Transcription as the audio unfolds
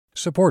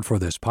Support for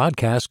this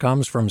podcast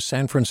comes from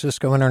San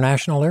Francisco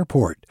International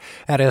Airport.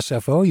 At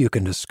SFO, you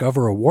can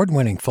discover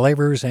award-winning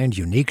flavors and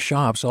unique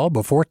shops all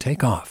before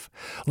takeoff.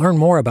 Learn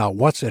more about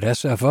what's at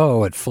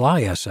SFO at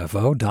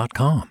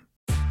flysfo.com.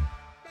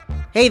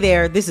 Hey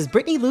there, this is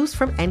Brittany Luce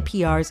from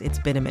NPR's It's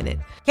Been a Minute.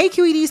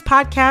 KQED's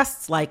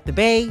podcasts like The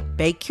Bay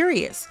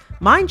Curious,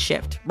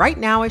 Mindshift,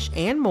 Rightnowish,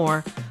 and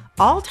more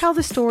all tell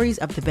the stories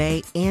of the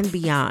Bay and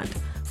beyond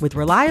with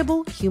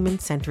reliable,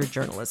 human-centered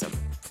journalism.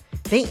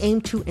 They aim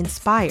to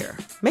inspire,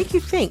 make you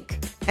think,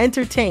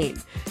 entertain,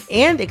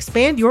 and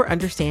expand your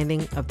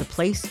understanding of the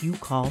place you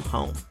call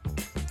home.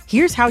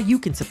 Here's how you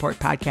can support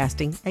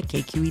podcasting at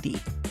KQED.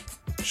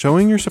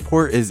 Showing your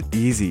support is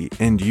easy,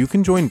 and you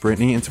can join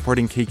Brittany in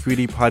supporting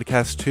KQED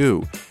Podcast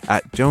too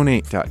at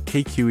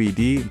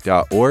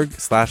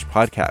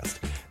donate.kqed.org/podcast.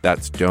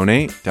 That's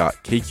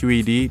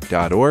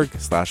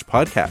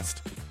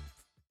donate.kqed.org/podcast.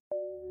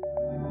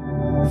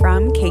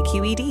 From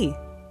KQED.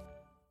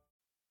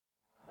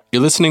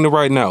 You're listening to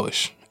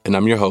Rightnowish, and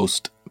I'm your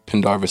host,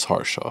 Pendarvis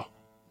Harshaw.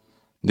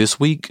 This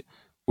week,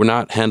 we're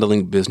not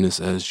handling business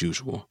as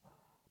usual,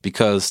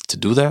 because to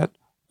do that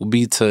will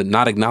be to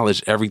not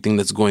acknowledge everything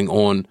that's going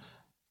on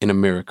in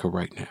America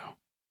right now.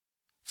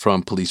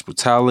 From police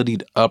brutality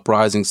to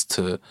uprisings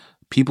to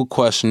people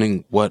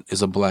questioning what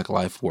is a Black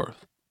life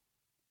worth.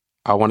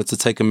 I wanted to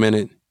take a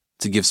minute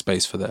to give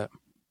space for that.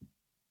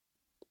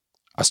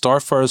 I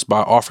start first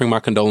by offering my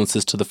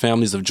condolences to the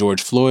families of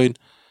George Floyd,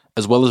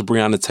 as well as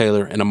Breonna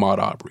Taylor and Ahmaud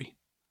Arbery,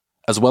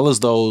 as well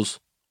as all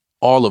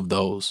of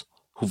those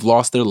who've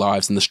lost their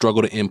lives in the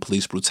struggle to end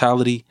police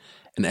brutality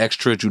and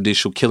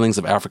extra-judicial killings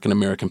of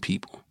African-American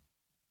people.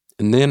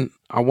 And then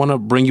I want to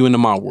bring you into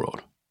my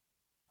world.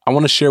 I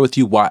want to share with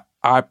you why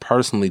I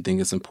personally think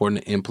it's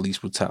important to end police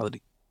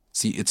brutality.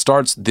 See, it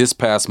starts this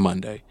past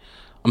Monday.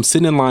 I'm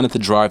sitting in line at the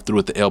drive-thru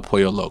at the El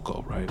Pollo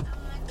Loco, right?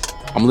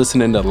 I'm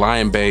listening to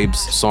Lion Babe's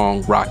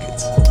song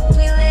Rockets.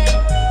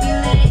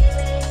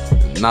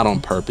 Not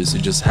on purpose,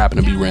 it just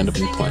happened to be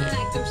randomly playing.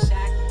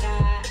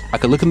 I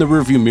could look in the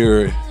rearview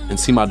mirror and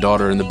see my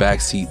daughter in the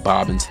backseat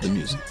bobbing to the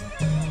music.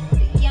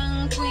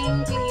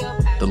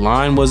 The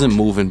line wasn't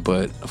moving,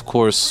 but of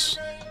course,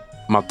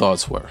 my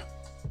thoughts were.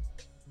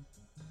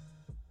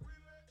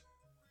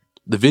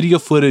 The video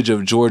footage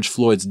of George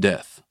Floyd's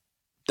death,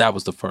 that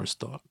was the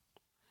first thought.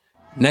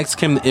 Next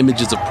came the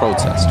images of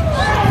protesters.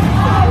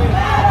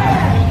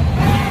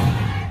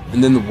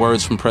 And then the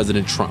words from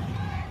President Trump.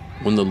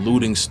 When the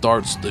looting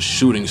starts, the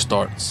shooting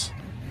starts.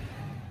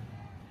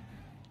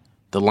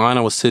 The line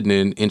I was sitting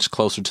in inched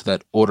closer to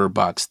that order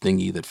box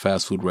thingy that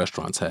fast food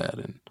restaurants had,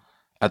 and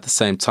at the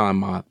same time,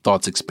 my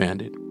thoughts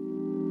expanded.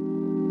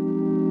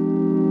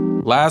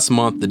 Last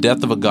month, the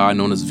death of a guy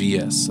known as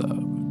VS, a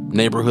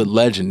neighborhood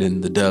legend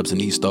in the Dubs in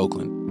East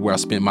Oakland, where I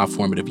spent my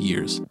formative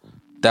years.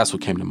 That's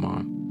what came to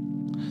mind.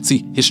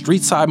 See, his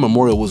street side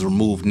memorial was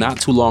removed not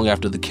too long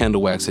after the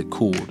candle wax had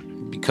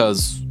cooled,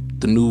 because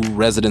the new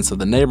residents of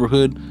the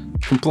neighborhood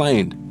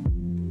complained.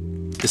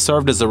 It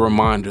served as a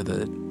reminder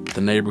that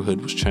the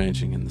neighborhood was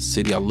changing and the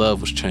city I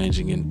love was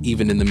changing, and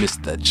even in the midst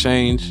of that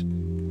change,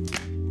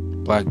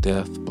 Black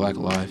death, Black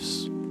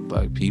lives,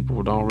 Black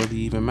people don't really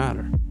even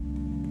matter.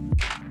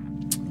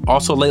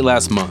 Also late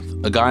last month,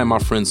 a guy in my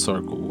friend's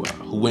circle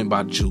who went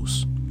by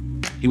Juice,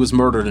 he was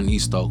murdered in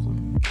East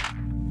Oakland.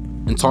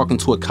 And talking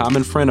to a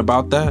common friend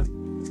about that,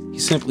 he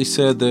simply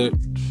said that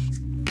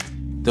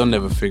they'll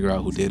never figure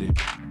out who did it.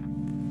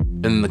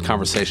 And then the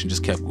conversation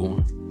just kept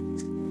going.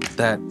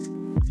 That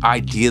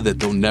idea that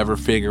they'll never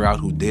figure out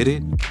who did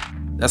it,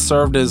 that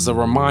served as a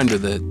reminder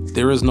that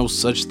there is no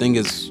such thing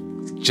as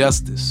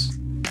justice.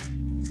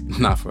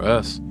 Not for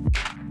us.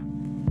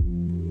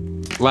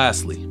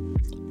 Lastly,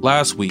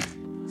 last week,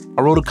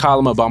 I wrote a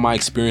column about my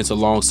experience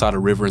alongside a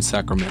river in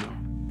Sacramento.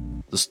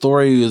 The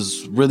story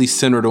is really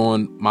centered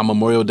on my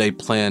Memorial Day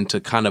plan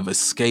to kind of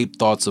escape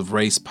thoughts of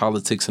race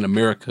politics in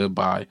America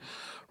by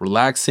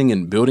relaxing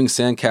and building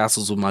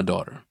sandcastles with my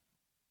daughter.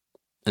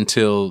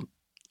 Until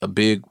a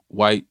big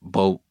white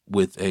boat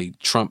with a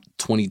Trump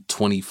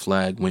 2020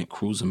 flag went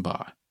cruising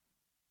by.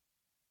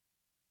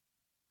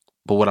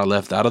 But what I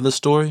left out of the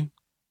story,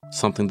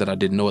 something that I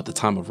didn't know at the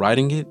time of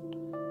writing it,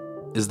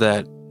 is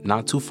that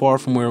not too far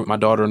from where my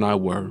daughter and I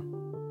were,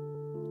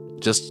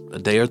 just a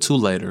day or two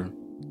later,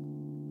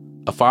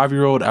 a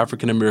 5-year-old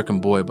African-American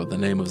boy by the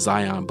name of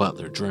Zion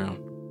Butler drowned.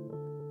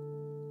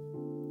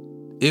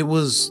 It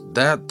was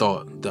that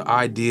thought, the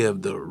idea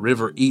of the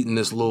river eating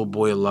this little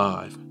boy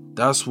alive.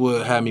 That's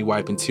what had me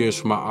wiping tears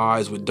from my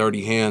eyes with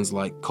dirty hands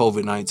like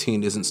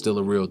COVID-19 isn't still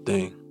a real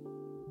thing.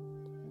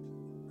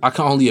 I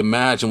can only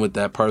imagine what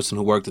that person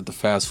who worked at the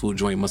fast food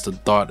joint must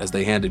have thought as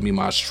they handed me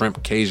my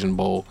shrimp Cajun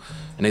bowl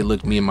and they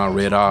looked me in my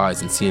red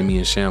eyes and seeing me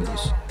in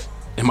shambles.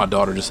 And my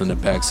daughter just in the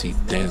backseat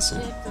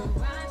dancing.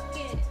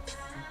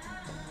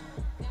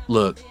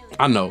 Look,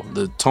 I know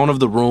the tone of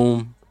the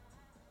room,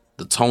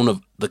 the tone of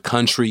the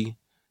country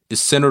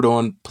is centered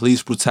on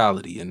police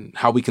brutality and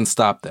how we can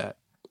stop that.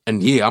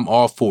 And yeah, I'm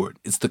all for it.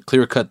 It's the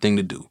clear-cut thing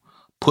to do.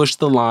 Push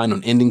the line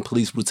on ending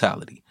police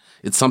brutality.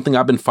 It's something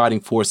I've been fighting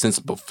for since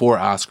before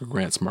Oscar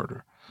Grant's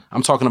murder.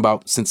 I'm talking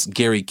about since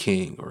Gary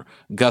King or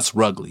Gus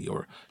Rugley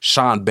or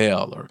Sean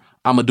Bell or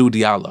Amadou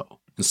Diallo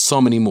and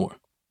so many more.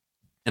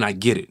 And I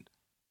get it.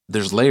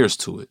 There's layers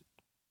to it.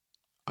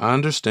 I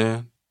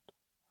understand.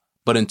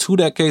 But in 2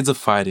 decades of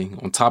fighting,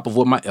 on top of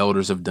what my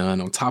elders have done,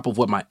 on top of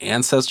what my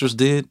ancestors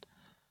did,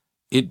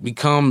 it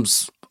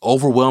becomes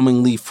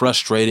overwhelmingly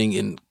frustrating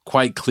and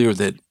quite clear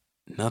that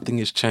nothing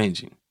is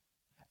changing.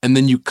 And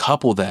then you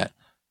couple that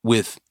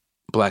with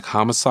Black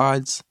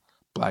homicides,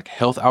 Black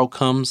health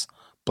outcomes,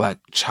 Black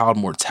child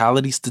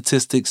mortality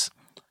statistics,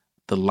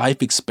 the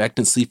life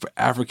expectancy for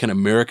African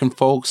American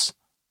folks,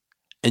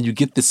 and you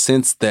get the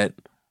sense that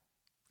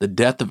the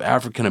death of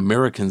African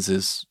Americans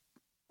is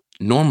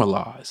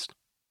normalized.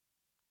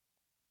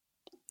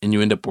 And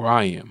you end up where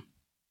I am.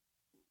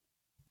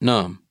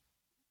 Numb.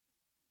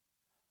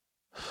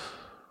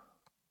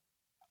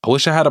 I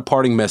wish I had a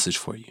parting message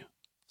for you.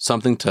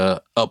 Something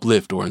to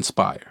uplift or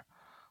inspire.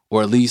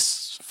 Or at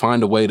least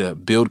find a way to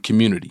build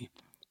community,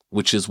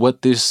 which is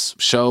what this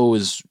show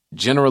is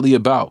generally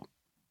about.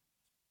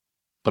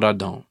 But I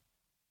don't.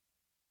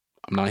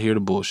 I'm not here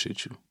to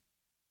bullshit you.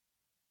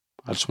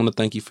 I just want to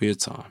thank you for your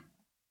time.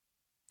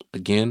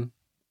 Again,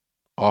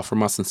 offer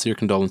my sincere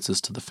condolences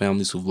to the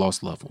families who've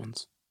lost loved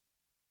ones.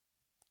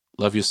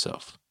 Love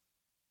yourself.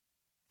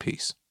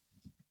 Peace.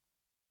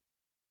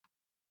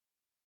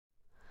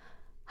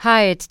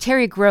 Hi, it's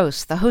Terry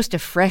Gross, the host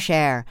of Fresh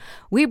Air.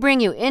 We bring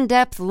you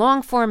in-depth,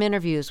 long-form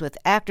interviews with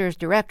actors,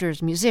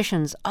 directors,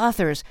 musicians,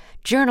 authors,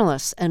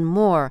 journalists, and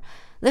more.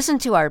 Listen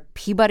to our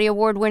Peabody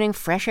Award-winning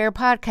Fresh Air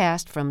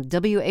podcast from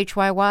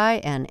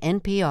WHYY and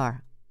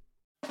NPR.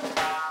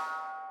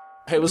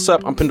 Hey, what's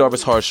up? I'm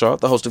Pendarvis Harshaw,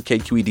 the host of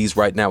KQED's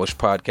Rightnowish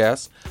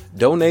podcast.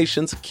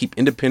 Donations keep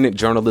independent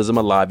journalism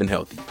alive and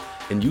healthy.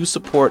 And you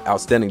support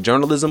outstanding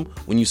journalism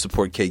when you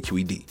support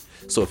KQED.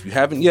 So if you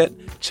haven't yet,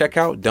 check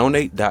out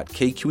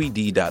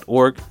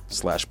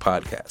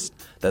donate.kqed.org/podcast.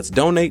 That's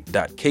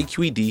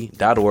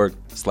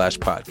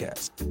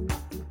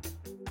donate.kqed.org/podcast.